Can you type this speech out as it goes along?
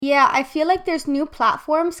Yeah, I feel like there's new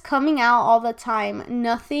platforms coming out all the time.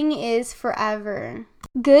 Nothing is forever.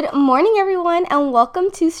 Good morning, everyone, and welcome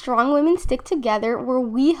to Strong Women Stick Together, where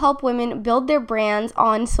we help women build their brands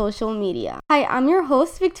on social media. Hi, I'm your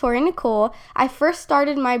host, Victoria Nicole. I first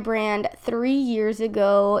started my brand 3 years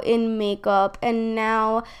ago in makeup, and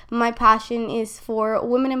now my passion is for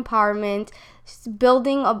women empowerment,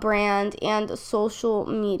 building a brand, and social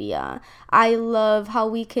media. I love how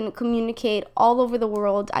we can communicate all over the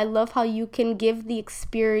world. I love how you can give the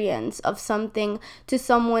experience of something to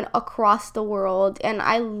someone across the world. And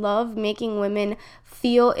I love making women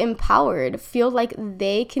feel empowered, feel like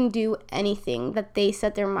they can do anything that they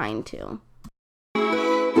set their mind to.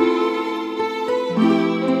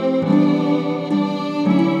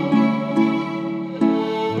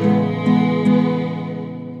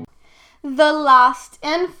 The last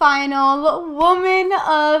and final woman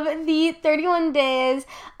of the 31 days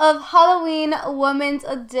of Halloween Women's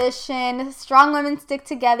Edition, Strong Women Stick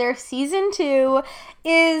Together Season 2,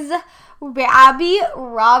 is Abby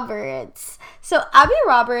Roberts. So Abby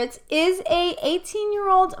Roberts is a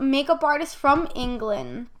 18-year-old makeup artist from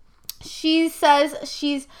England. She says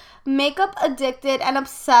she's makeup addicted and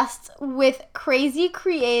obsessed with crazy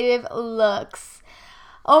creative looks.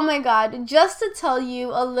 Oh my God, just to tell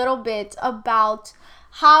you a little bit about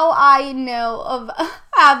how I know of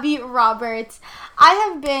Abby Roberts. I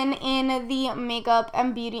have been in the makeup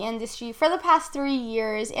and beauty industry for the past 3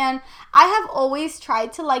 years, and I have always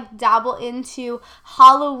tried to dabble into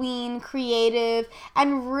Halloween creative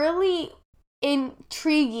and really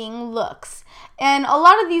intriguing looks. And a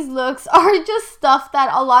lot of these looks are just stuff that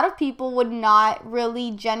a lot of people would not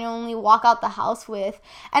really genuinely walk out the house with.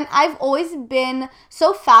 And I've always been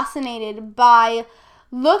so fascinated by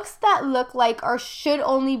looks that look like or should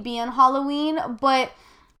only be on Halloween, but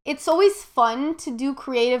it's always fun to do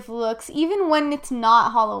creative looks even when it's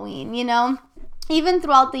not Halloween, even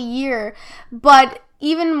throughout the year. But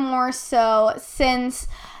even more so since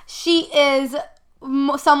she is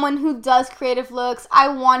someone who does creative looks, I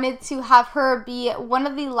wanted to have her be one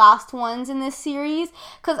of the last ones in this series,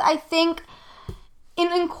 because I think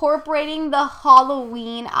in incorporating the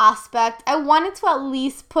Halloween aspect, I wanted to at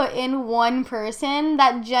least put in one person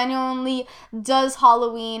that genuinely does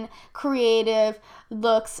Halloween creative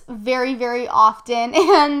looks very, very often.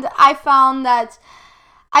 And I found that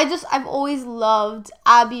I've always loved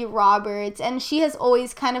Abby Roberts, and she has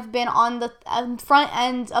always kind of been on the front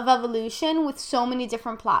end of evolution with so many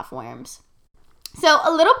different platforms. So a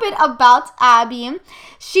little bit about Abby.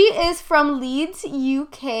 She is from Leeds,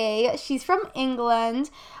 UK. She's from England,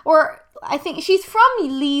 or I think she's from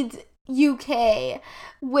Leeds, UK,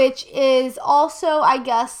 which is also, I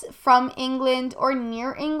guess, from England or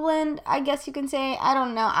near England, I guess you can say. I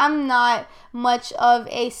don't know. I'm not much of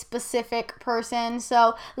a specific person,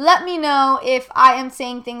 so let me know if I am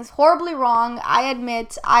saying things horribly wrong. I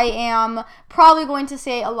admit I am probably going to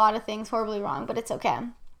say a lot of things horribly wrong, but it's okay.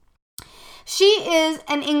 She is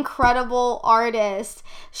an incredible artist.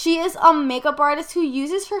 She is a makeup artist who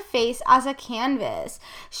uses her face as a canvas.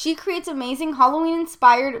 She creates amazing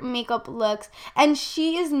Halloween-inspired makeup looks, and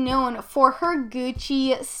she is known for her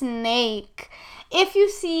Gucci snake. If you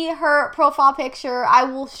see her profile picture, I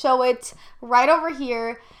will show it right over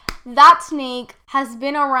here. That snake has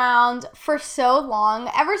been around for so long,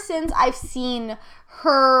 ever since I've seen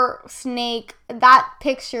her snake, that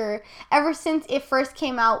picture, ever since it first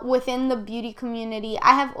came out within the beauty community.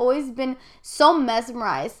 I have always been so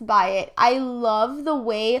mesmerized by it. I love the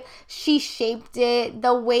way she shaped it,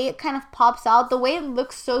 the way it kind of pops out, the way it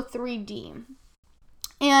looks so 3D.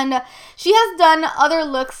 And she has done other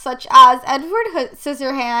looks such as Edward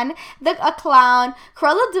Scissorhand, A Clown,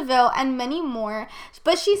 Cruella de Vil, and many more.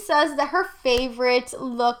 But she says that her favorite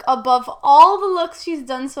look above all the looks she's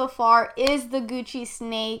done so far is the Gucci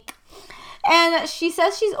snake. And she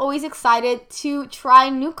says she's always excited to try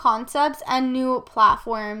new concepts and new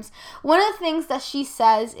platforms. One of the things that she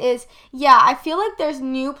says is, I feel like there's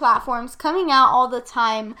new platforms coming out all the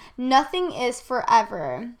time. Nothing is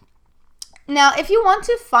forever. Now, if you want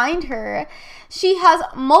to find her, she has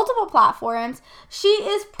multiple platforms. She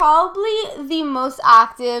is probably the most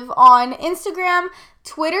active on Instagram,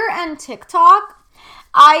 Twitter, and TikTok.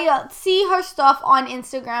 I see her stuff on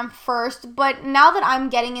Instagram first, but now that I'm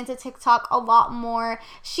getting into TikTok a lot more,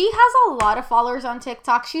 she has a lot of followers on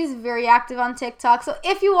TikTok. She's very active on TikTok. So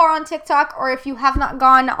if you are on TikTok, or if you have not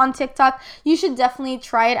gone on TikTok, you should definitely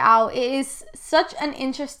try it out. It is such an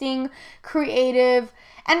interesting, creative,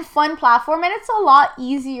 and fun platform, and it's a lot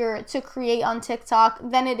easier to create on TikTok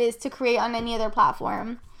than it is to create on any other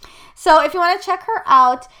platform. So if you want to check her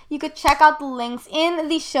out, you could check out the links in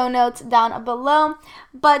the show notes down below.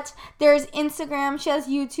 But there's Instagram, she has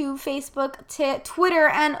YouTube, Facebook, Twitter,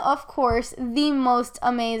 and of course, the most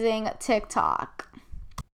amazing TikTok.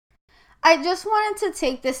 I just wanted to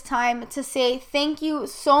take this time to say thank you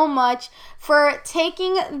so much for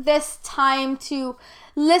taking this time to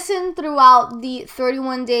listen throughout the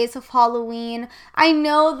 31 days of Halloween. I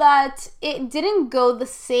know that it didn't go the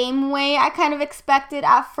same way I kind of expected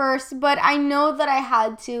at first, but I know that I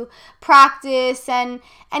had to practice and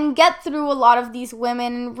get through a lot of these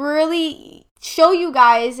women and really show you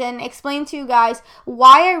guys and explain to you guys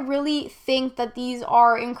why I really think that these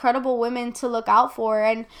are incredible women to look out for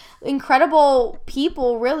and incredible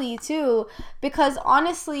people really too, because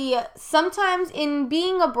honestly sometimes in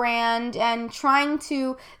being a brand and trying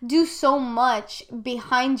to do so much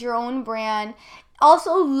behind your own brand,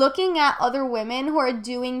 also looking at other women who are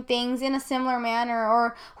doing things in a similar manner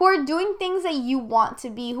or who are doing things that you want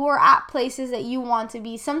to be, who are at places that you want to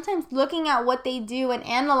be, sometimes looking at what they do and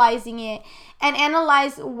analyzing it and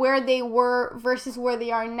analyze where they were versus where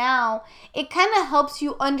they are now, it kind of helps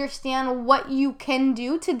you understand what you can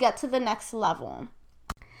do to get to the next level.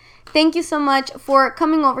 Thank you so much for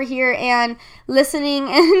coming over here and listening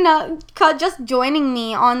and just joining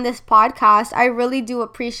me on this podcast. I really do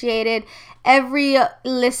appreciate it. Every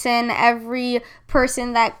listen, every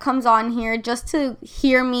person that comes on here just to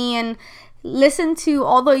hear me and listen to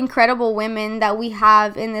all the incredible women that we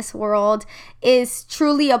have in this world is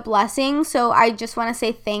truly a blessing. So I just want to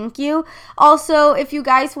say thank you. Also, if you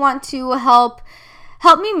guys want to help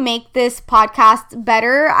me make this podcast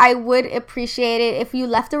better, I would appreciate it if you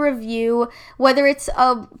left a review, whether it's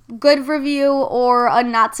a good review or a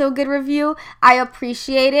not so good review. I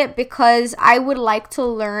appreciate it because I would like to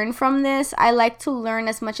learn from this. I like to learn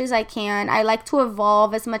as much as I can. I like to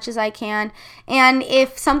evolve as much as I can. And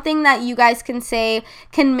if something that you guys can say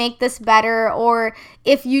can make this better, or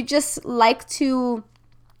if you just like to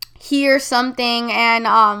hear something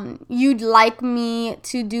and you'd like me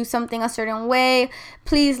to do something a certain way,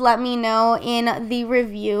 please let me know in the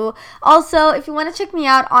review. Also, if you want to check me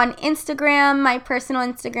out on Instagram, my personal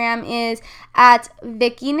Instagram is at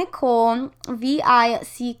Vicky Nicole,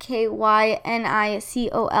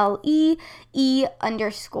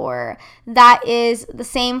 VICKYNICOLE_. That is the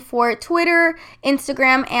same for Twitter,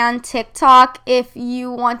 Instagram, and TikTok. If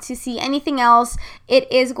you want to see anything else,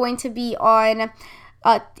 it is going to be on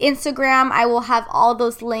Instagram. I will have all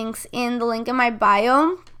those links in the link in my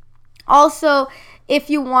bio. Also, if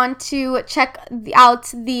you want to check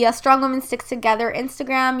out the Strong Women Stick Together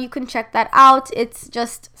Instagram, you can check that out. It's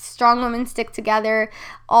just Strong Women Stick Together,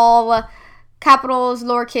 all capitals,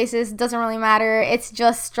 lower cases, doesn't really matter. It's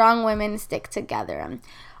just Strong Women Stick Together.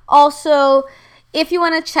 Also, if you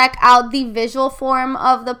want to check out the visual form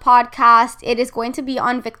of the podcast, it is going to be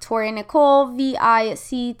on Victoria Nicole, VICTORIA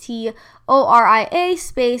NICOLE.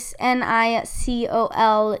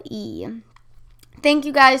 Thank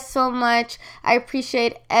you guys so much. I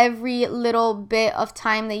appreciate every little bit of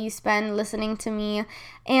time that you spend listening to me.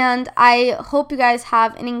 And I hope you guys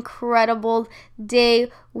have an incredible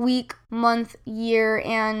day, week, month, year,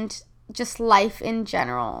 and just life in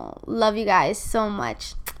general. Love you guys so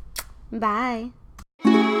much. Bye.